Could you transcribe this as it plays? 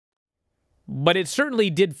But it certainly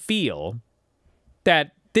did feel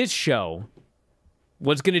that this show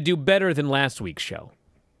was going to do better than last week's show.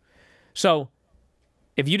 So,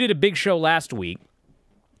 if you did a big show last week,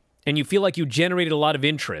 and you feel like you generated a lot of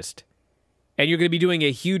interest, and you're going to be doing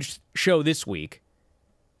a huge show this week,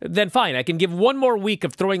 then fine, I can give one more week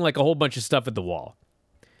of throwing like a whole bunch of stuff at the wall.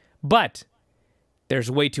 But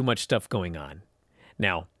there's way too much stuff going on.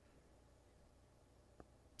 Now,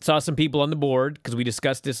 saw some people on the board, because we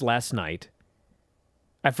discussed this last night.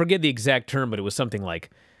 I forget the exact term, but it was something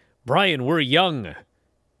like, Bryan, we're young.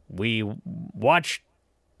 We watch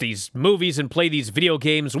these movies and play these video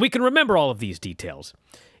games. We can remember all of these details.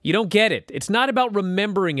 You don't get it. It's not about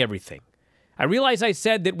remembering everything. I realize I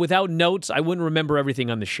said that without notes, I wouldn't remember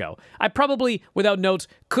everything on the show. I probably, without notes,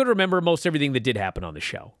 could remember most everything that did happen on the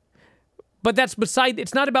show. But that's beside,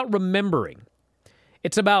 it's not about remembering.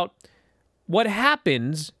 It's about what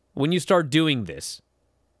happens when you start doing this.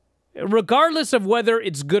 Regardless of whether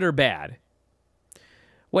it's good or bad.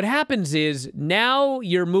 What happens is now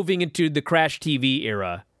you're moving into the Crash TV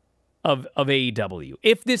era of AEW.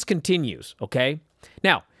 If this continues, okay?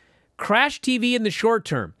 Now, Crash TV in the short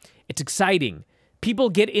term, it's exciting. People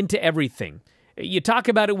get into everything. You talk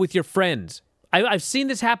about it with your friends. I've seen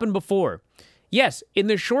this happen before. Yes, in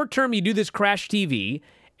the short term, you do this Crash TV,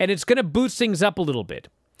 and it's going to boost things up a little bit.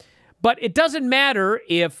 But it doesn't matter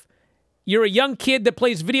if you're a young kid that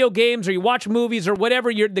plays video games or you watch movies or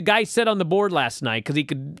whatever the guy said on the board last night because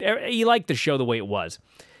he liked the show the way it was.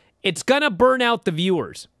 It's going to burn out the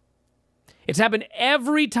viewers. It's happened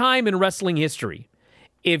every time in wrestling history.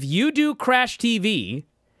 If you do Crash TV,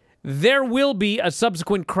 there will be a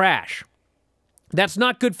subsequent crash. That's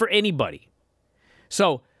not good for anybody.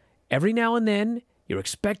 So every now and then, you're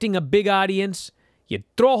expecting a big audience. You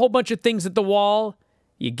throw a whole bunch of things at the wall.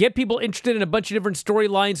 You get people interested in a bunch of different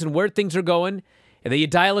storylines and where things are going, and then you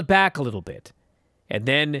dial it back a little bit. And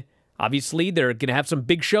then, obviously, they're going to have some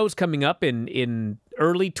big shows coming up in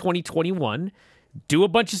early 2021. Do a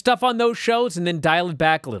bunch of stuff on those shows and then dial it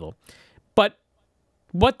back a little. But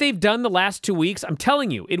what they've done the last 2 weeks, I'm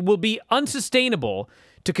telling you, it will be unsustainable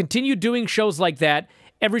to continue doing shows like that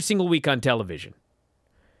every single week on television.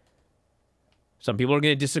 Some people are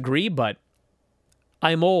going to disagree, but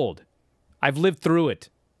I'm old. I've lived through it.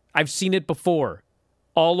 I've seen it before,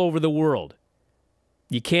 all over the world.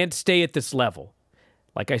 You can't stay at this level.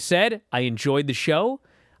 Like I said, I enjoyed the show.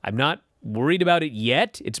 I'm not worried about it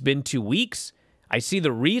yet. It's been 2 weeks. I see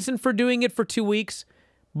the reason for doing it for 2 weeks,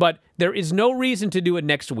 but there is no reason to do it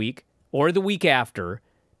next week or the week after.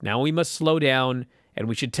 Now we must slow down, and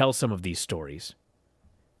we should tell some of these stories.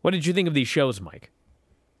 What did you think of these shows, Mike?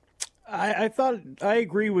 I thought I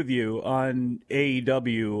agree with you on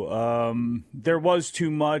AEW. There was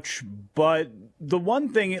too much, but the one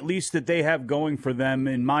thing at least that they have going for them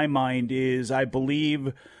in my mind is I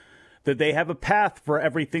believe that they have a path for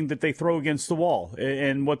everything that they throw against the wall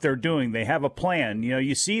and what they're doing. They have a plan. You know,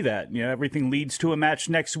 you see that. You know, everything leads to a match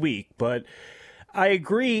next week, but I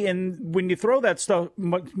agree, and when you throw that stuff,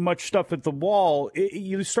 much stuff at the wall,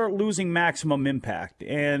 you start losing maximum impact,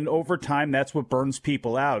 and over time, that's what burns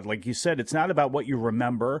people out. Like you said, it's not about what you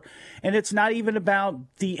remember, and it's not even about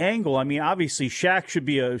the angle. I mean, obviously, Shaq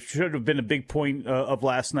should have been a big point of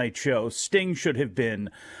last night's show. Sting should have been.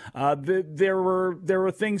 There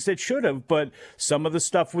were things that should have, but some of the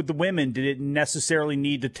stuff with the women didn't necessarily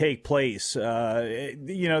need to take place.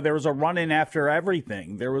 You know, there was a run-in after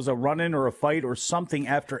everything. There was a run-in or a fight or something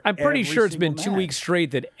after. I'm pretty sure it's been 2 weeks straight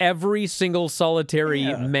that every single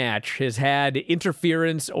solitary match has had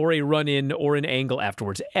interference or a run-in or an angle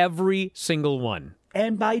afterwards. Every single one.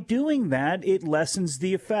 And by doing that, it lessens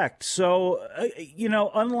the effect. So, you know,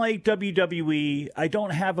 unlike WWE, I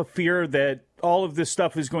don't have a fear that all of this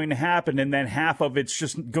stuff is going to happen and then half of it's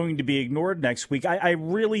just going to be ignored next week. I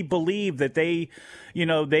really believe that they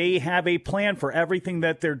have a plan for everything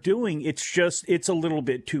that they're doing. It's a little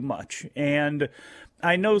bit too much. And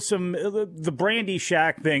I know the Brandy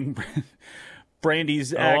Shaq thing.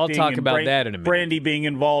 Brandy's acting. I'll talk about that in a minute. Brandy being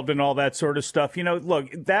involved and all that sort of stuff. You know, look,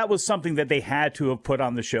 that was something that they had to have put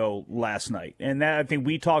on the show last night. And that, I think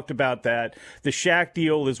we talked about that. The Shaq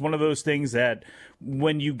deal is one of those things that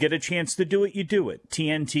when you get a chance to do it, you do it.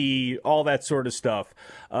 TNT, all that sort of stuff.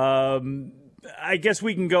 I guess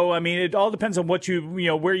we can go. I mean, it all depends on what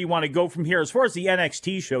where you want to go from here. As far as the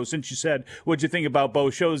NXT show, since you said what'd you think about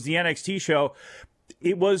both shows, the NXT show,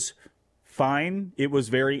 it was fine. It was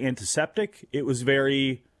very antiseptic. It was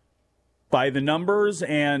very by the numbers,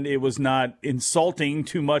 and it was not insulting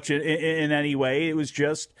too much in any way. It was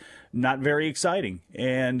just not very exciting.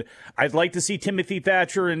 And I'd like to see Timothy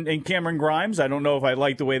Thatcher and Cameron Grimes. I don't know if I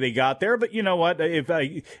like the way they got there, but you know what? If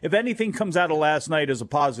anything comes out of last night as a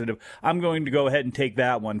positive, I'm going to go ahead and take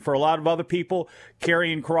that one. For a lot of other people,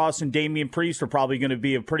 Karrion Kross and Damian Priest are probably going to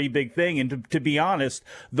be a pretty big thing. And to be honest,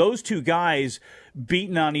 those two guys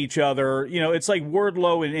beating on each other, it's like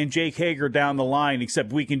Wardlow and Jake Hager down the line,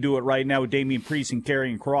 except we can do it right now with Damian Priest and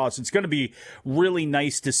Karrion Kross. It's going to be really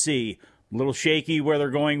nice to see. A little shaky where they're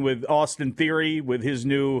going with Austin Theory with his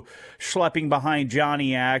new schlepping behind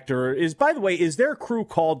Johnny act. By the way, is their crew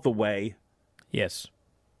called The Way? Yes.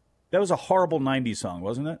 That was a horrible 90s song,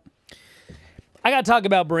 wasn't it? I got to talk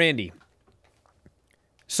about Brandy.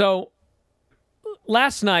 So,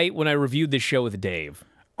 last night when I reviewed this show with Dave.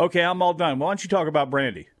 Okay, I'm all done. Why don't you talk about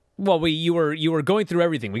Brandy? Well, you were going through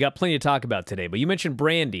everything. We got plenty to talk about today, but you mentioned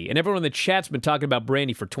Brandy, and everyone in the chat's been talking about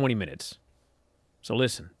Brandy for 20 minutes. So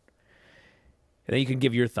listen. And then you can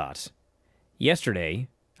give your thoughts. Yesterday,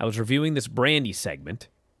 I was reviewing this Brandy segment,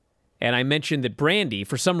 and I mentioned that Brandy,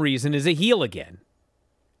 for some reason, is a heel again.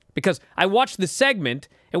 Because I watched the segment,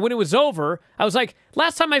 and when it was over, I was like,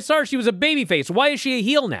 last time I saw her, she was a babyface. Why is she a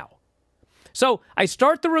heel now? So I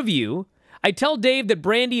start the review. I tell Dave that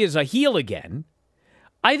Brandy is a heel again.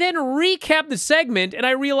 I then recap the segment, and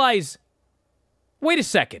I realize, wait a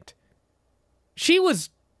second. She was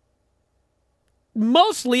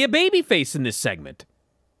mostly a babyface in this segment.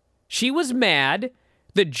 She was mad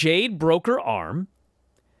that Jade broke her arm.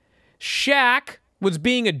 Shaq was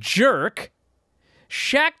being a jerk.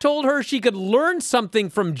 Shaq told her she could learn something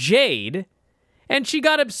from Jade, and she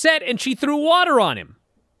got upset and she threw water on him.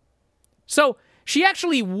 So she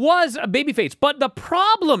actually was a babyface. But the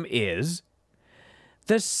problem is,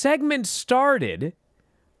 the segment started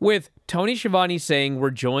with Tony Schiavone saying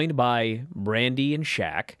we're joined by Brandy and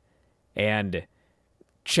Shaq, and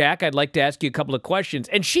Shaq, I'd like to ask you a couple of questions.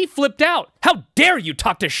 And she flipped out. How dare you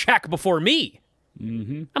talk to Shaq before me?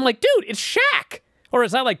 Mm-hmm. I'm like, dude, it's Shaq. Or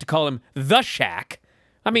as I like to call him, the Shaq.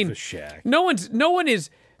 I mean, the Shaq. No one is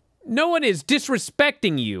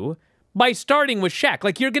disrespecting you by starting with Shaq.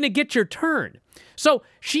 Like, you're going to get your turn. So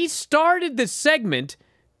she started this segment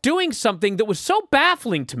doing something that was so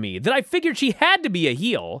baffling to me that I figured she had to be a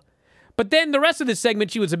heel. But then the rest of the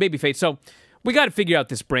segment, she was a babyface. So we got to figure out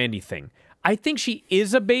this Brandy thing. I think she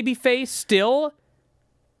is a babyface still,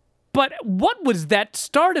 but what was that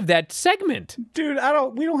start of that segment? Dude,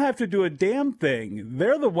 we don't have to do a damn thing.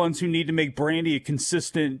 They're the ones who need to make Brandy a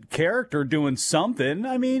consistent character doing something.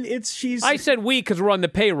 I mean, she's... I said we because we're on the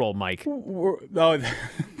payroll, Mike.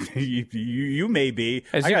 You may be.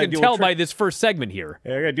 As you can tell by this first segment here. I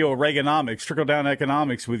got to deal with Reaganomics, trickle-down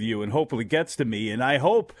economics with you, and hopefully it gets to me. And I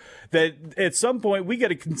hope that at some point we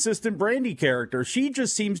get a consistent Brandy character. She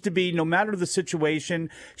just seems to be, no matter the situation,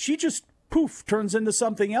 she just poof, turns into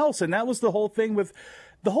something else. And that was the whole thing with...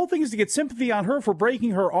 The whole thing is to get sympathy on her for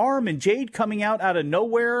breaking her arm, and Jade coming out of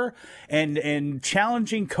nowhere and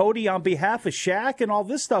challenging Cody on behalf of Shaq and all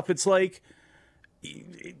this stuff. It's like,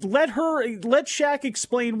 let Shaq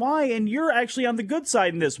explain why, and you're actually on the good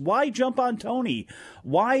side in this. Why jump on Tony?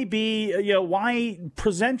 Why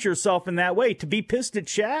present yourself in that way? To be pissed at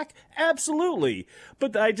Shaq? Absolutely.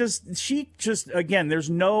 But she just, again, there's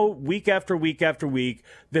no week after week after week.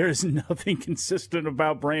 There's nothing consistent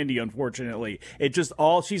about Brandy, unfortunately.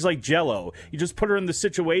 She's like Jell-O. You just put her in the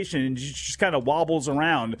situation and she just kind of wobbles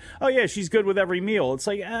around. Oh yeah, she's good with every meal. It's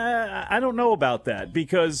like, I don't know about that,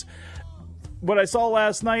 because what I saw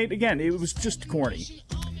last night, again, it was just corny.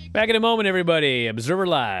 Back in a moment, everybody. Observer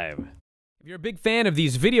Live. If you're a big fan of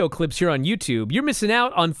these video clips here on YouTube, you're missing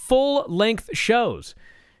out on full-length shows.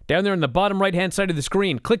 Down there on the bottom right-hand side of the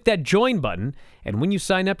screen, click that join button, and when you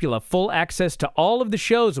sign up, you'll have full access to all of the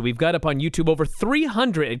shows that we've got up on YouTube, over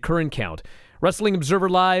 300 at current count. Wrestling Observer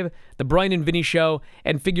Live, The Bryan and Vinny Show,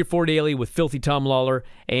 and Figure 4 Daily with Filthy Tom Lawler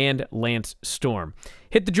and Lance Storm.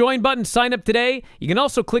 Hit the join button, sign up today. You can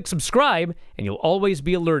also click subscribe, and you'll always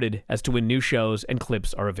be alerted as to when new shows and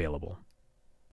clips are available.